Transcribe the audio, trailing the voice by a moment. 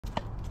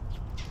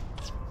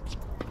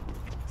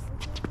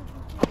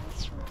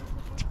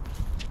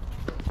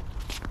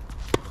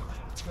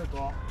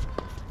ball.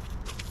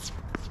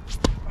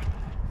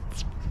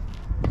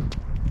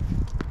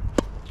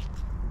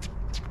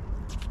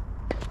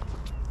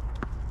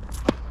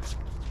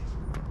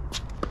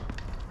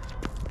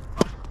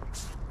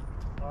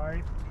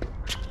 Alright.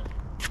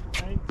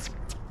 Thanks.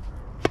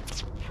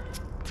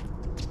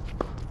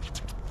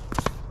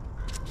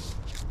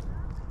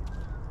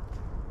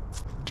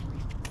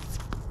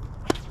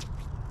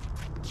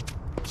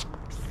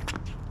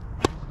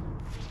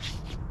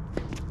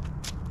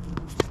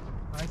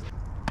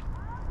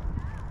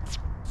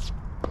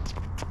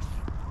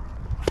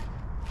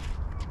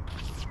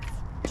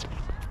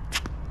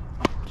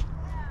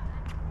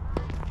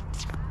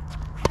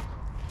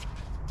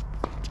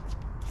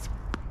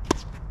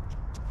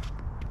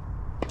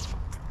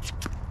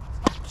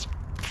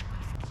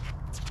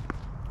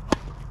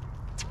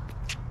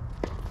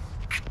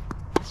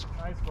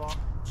 Nice ball.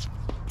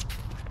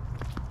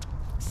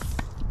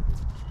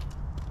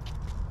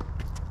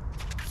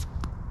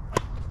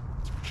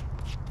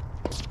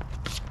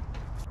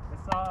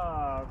 I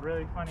saw a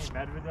really funny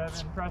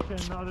Medvedev impression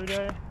the other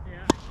day.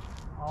 Yeah.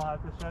 I'll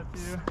have to show it to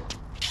you.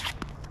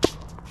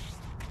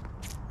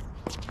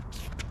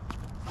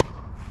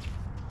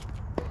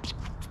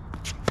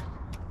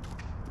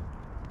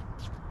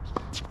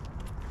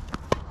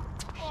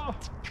 Oh!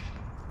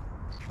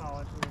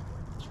 Solid here.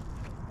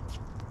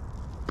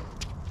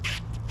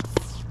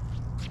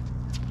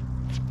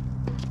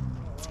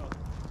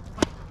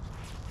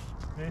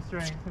 New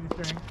string,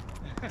 new string.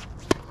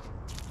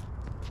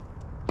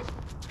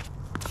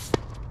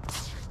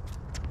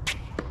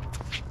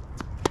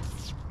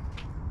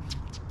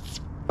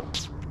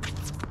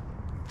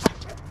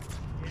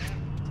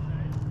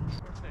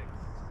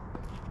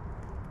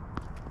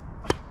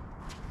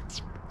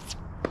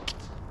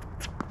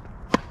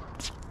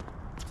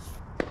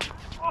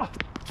 Oh!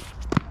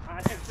 I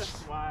hit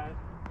just wide.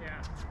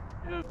 Yeah.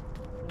 Yeah.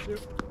 We'll do.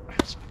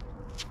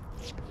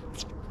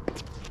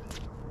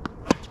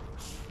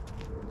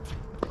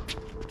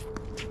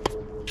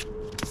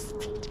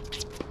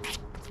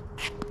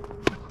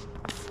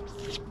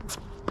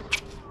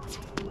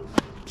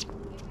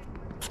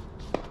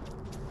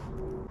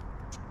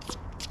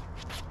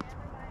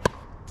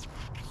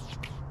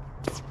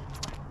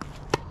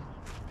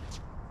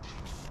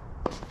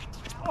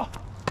 Oh!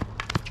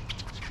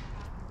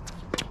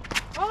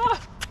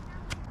 Ah!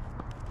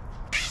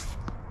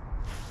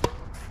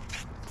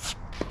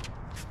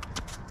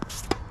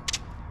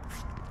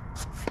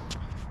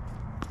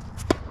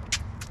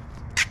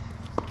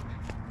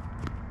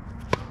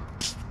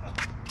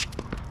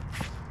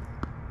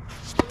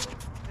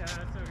 Yeah,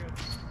 that's so good.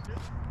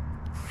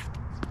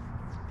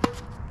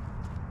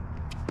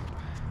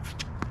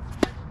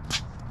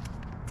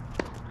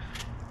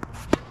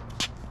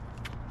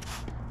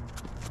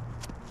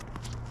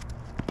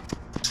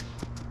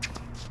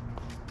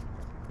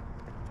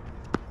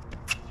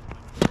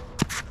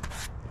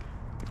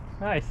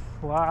 Nice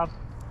slap.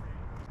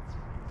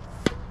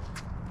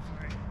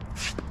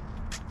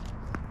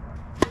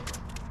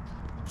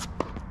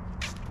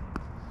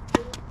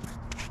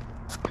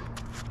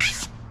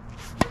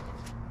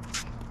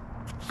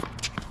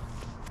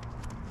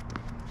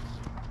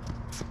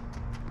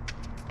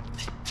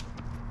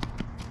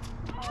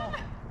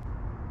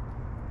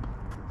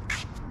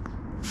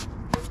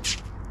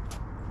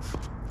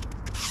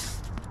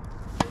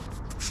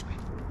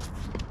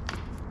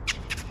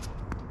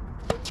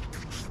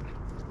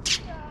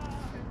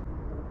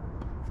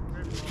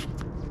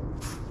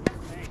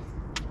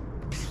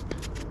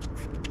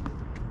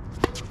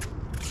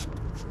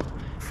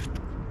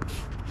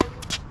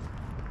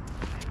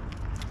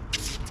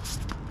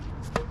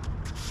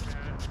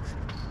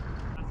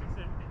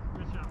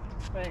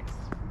 Thanks.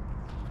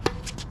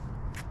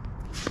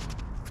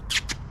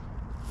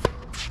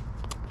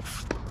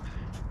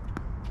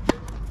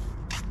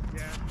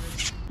 Yeah.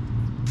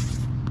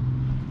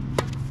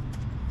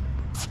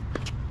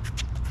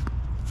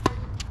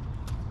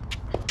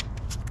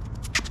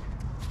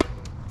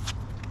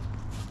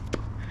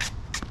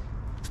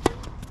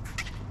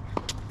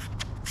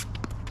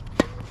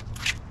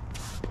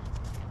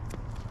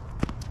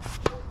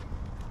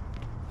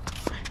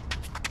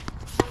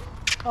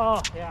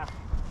 Oh, yeah.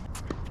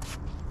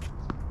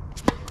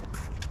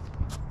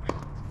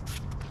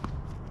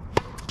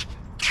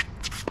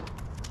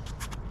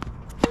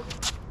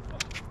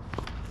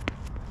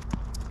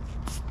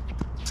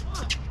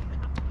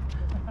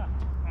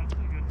 That's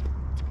pretty good.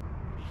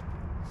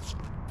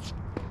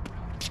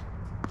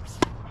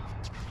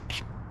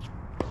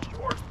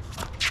 Short.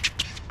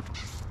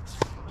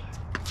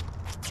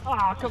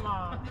 Ah, come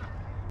on.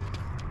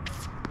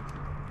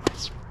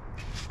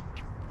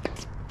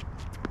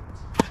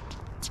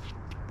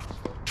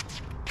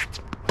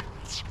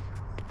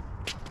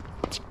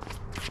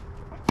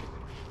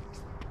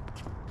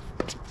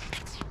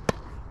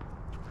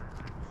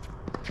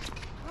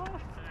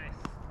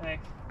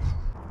 Thanks.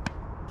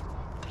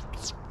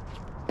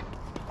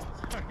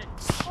 Sorry.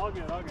 All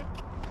good, all good.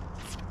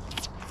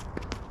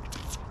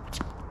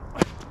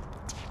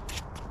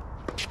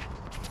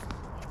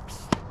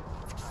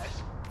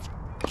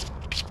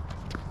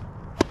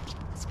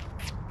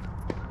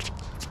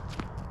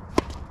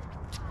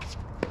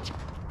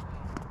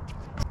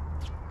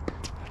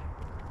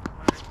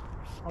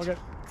 All good.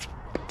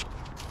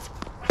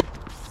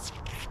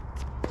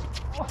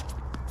 Oh.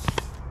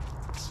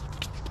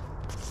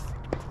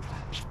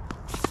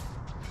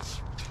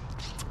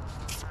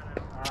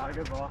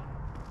 Good ball.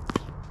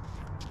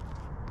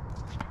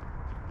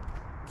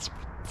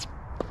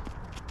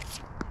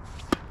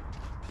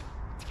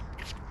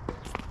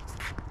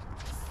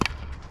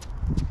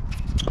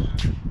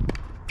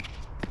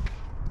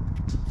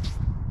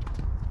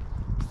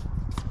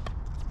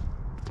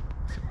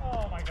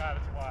 Oh my God,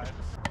 it's wide.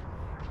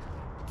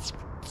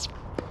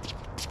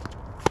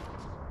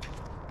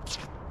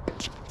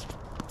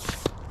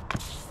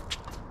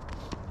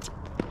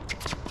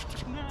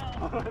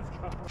 No! Let's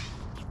go.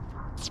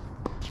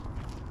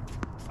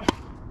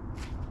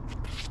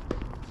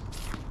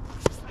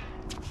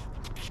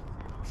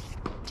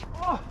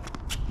 Oh!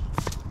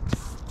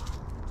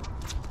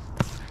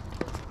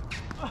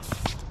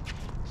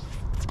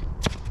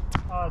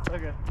 Oh, it's so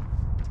good.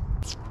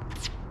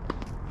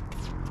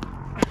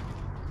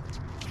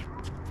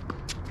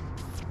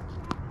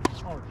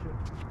 Oh, shit.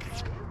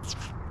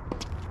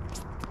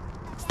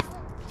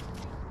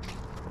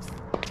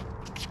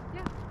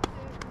 Yeah,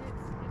 it's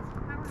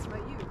powered by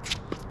you.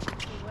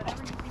 So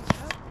whatever you can get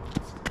up,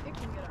 it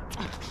can get up.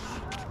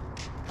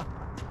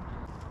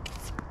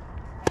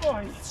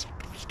 Boy.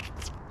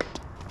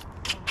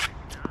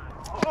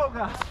 Oh,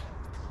 God.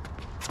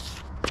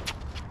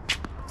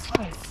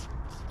 Nice.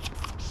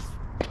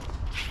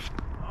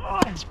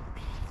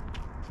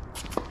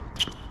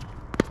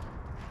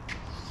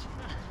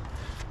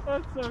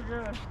 That's so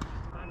good.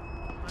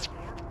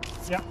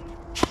 Yep.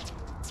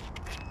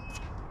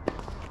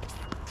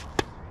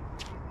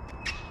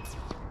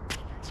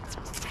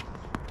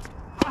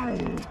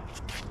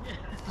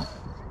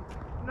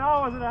 No,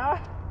 was it that?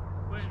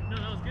 Wait, no,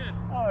 that was good.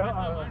 Oh, I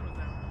thought mine was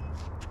that.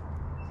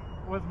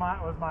 Was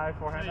my No,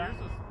 forehand yours out?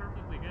 was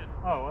perfectly good.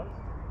 Oh, it was?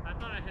 I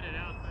thought I hit it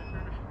out, so I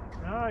turned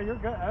around. No, you're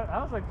good.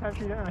 That was like 10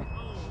 feet in. Oh,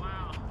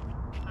 wow.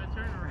 I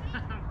turned around.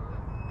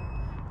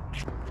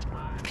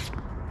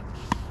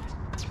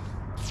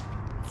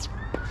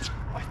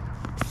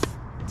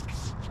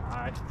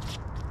 Alright.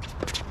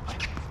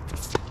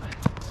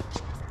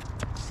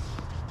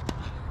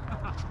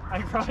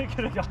 I probably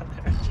could have got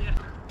there. Yeah.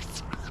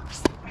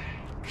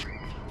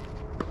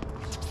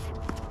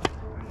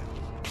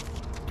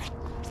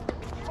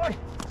 Oi.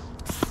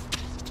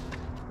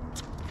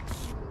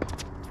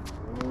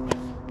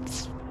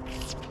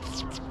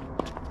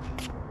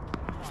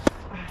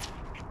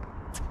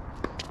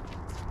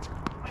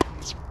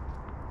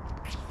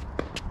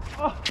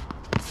 Oh,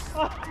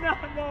 oh no,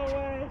 no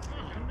way.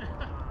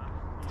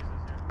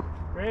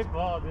 Great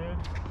ball, dude.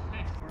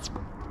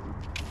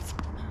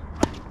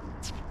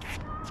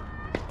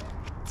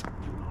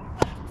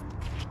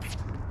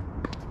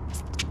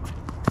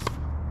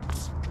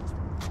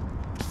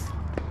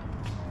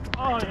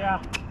 Oh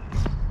yeah.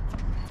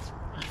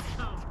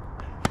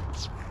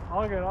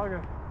 All good, all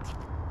good.